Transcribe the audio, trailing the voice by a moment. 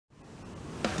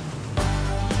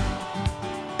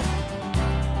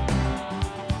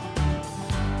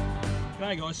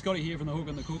G'day guys, Scotty here from the Hook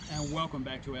and the Cook, and welcome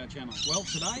back to our channel. Well,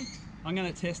 today I'm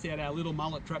going to test out our little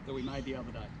mullet trap that we made the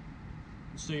other day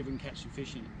and see if we can catch some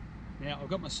fish in it. Now I've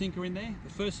got my sinker in there. The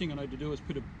first thing I need to do is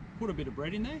put a bit of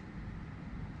bread in there.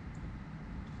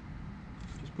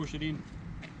 Just push it in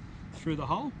through the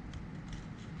hole.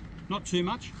 Not too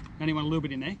much, only want a little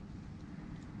bit in there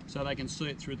so they can see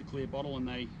it through the clear bottle and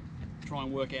they try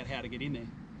and work out how to get in there.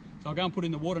 So I'll go and put it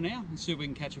in the water now and see if we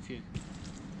can catch a few.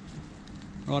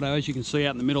 Righto, as you can see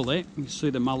out in the middle there, you can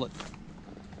see the mullet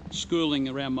schooling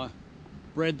around my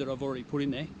bread that I've already put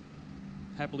in there,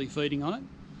 happily feeding on it.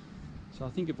 So I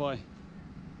think if I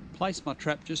place my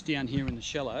trap just down here in the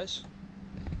shallows,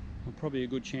 I'll probably a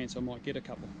good chance I might get a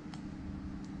couple.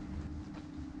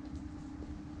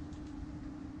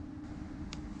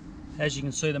 As you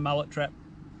can see, the mullet trap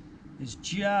is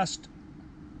just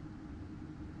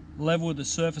level with the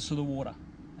surface of the water,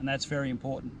 and that's very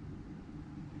important.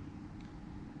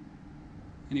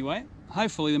 Anyway,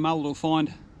 hopefully the mullet will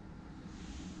find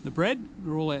the bread.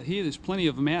 They're all out here, there's plenty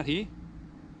of them out here,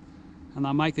 and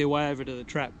they'll make their way over to the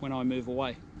trap when I move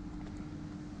away.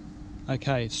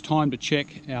 Okay, it's time to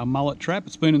check our mullet trap.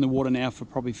 It's been in the water now for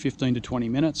probably 15 to 20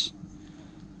 minutes.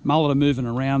 Mullet are moving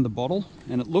around the bottle,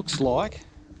 and it looks like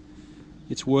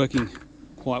it's working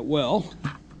quite well.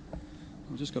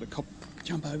 I've just got to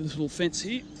jump over this little fence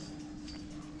here.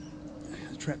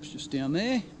 The trap's just down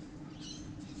there.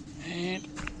 And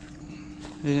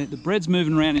the bread's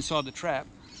moving around inside the trap,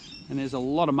 and there's a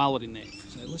lot of mullet in there.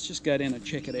 So let's just go down and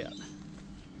check it out.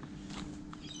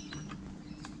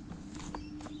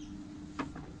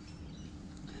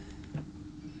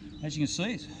 As you can see,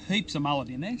 there's heaps of mullet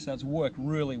in there, so it's worked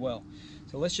really well.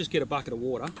 So let's just get a bucket of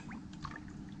water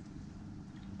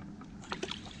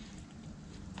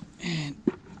and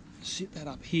sit that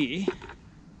up here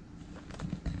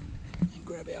and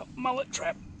grab our mullet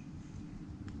trap.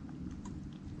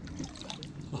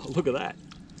 Oh, look at that.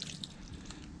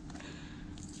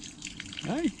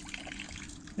 Hey,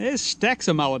 there's stacks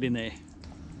of mullet in there.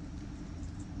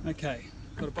 Okay,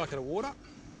 got a bucket of water.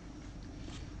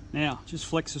 Now, just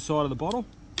flex the side of the bottle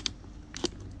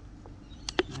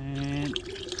and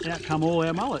out come all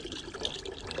our mullet.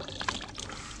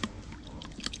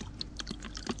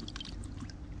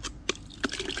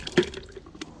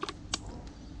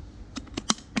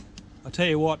 I tell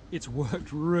you what, it's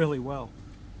worked really well.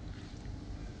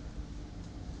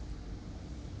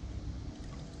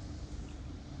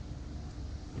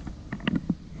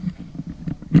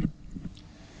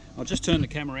 I'll just turn the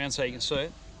camera around so you can see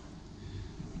it.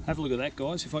 Have a look at that,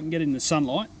 guys, if I can get it in the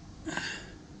sunlight.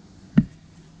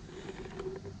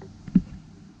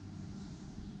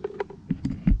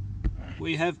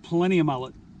 We have plenty of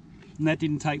mullet, and that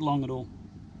didn't take long at all.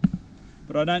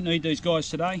 But I don't need these guys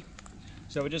today,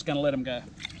 so we're just going to let them go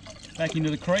back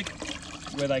into the creek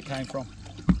where they came from.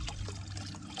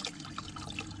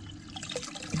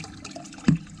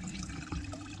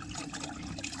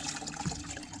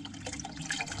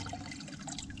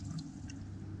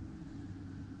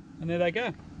 And there they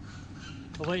go.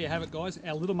 Well, there you have it, guys.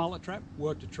 Our little mullet trap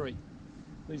worked a treat.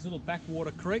 These little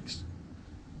backwater creeks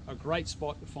are a great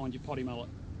spot to find your potty mullet,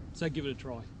 so give it a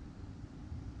try.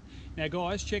 Now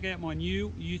guys, check out my new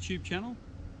YouTube channel,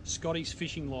 Scotty's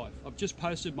Fishing Life. I've just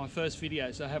posted my first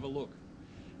video, so have a look.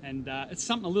 And it's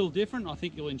something a little different. I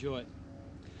think you'll enjoy it.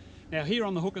 Now here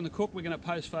on the Hook and the Cook, we're going to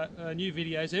post new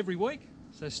videos every week,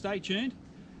 so stay tuned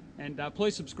and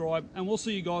please subscribe, and we'll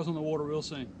see you guys on the water real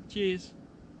soon. Cheers.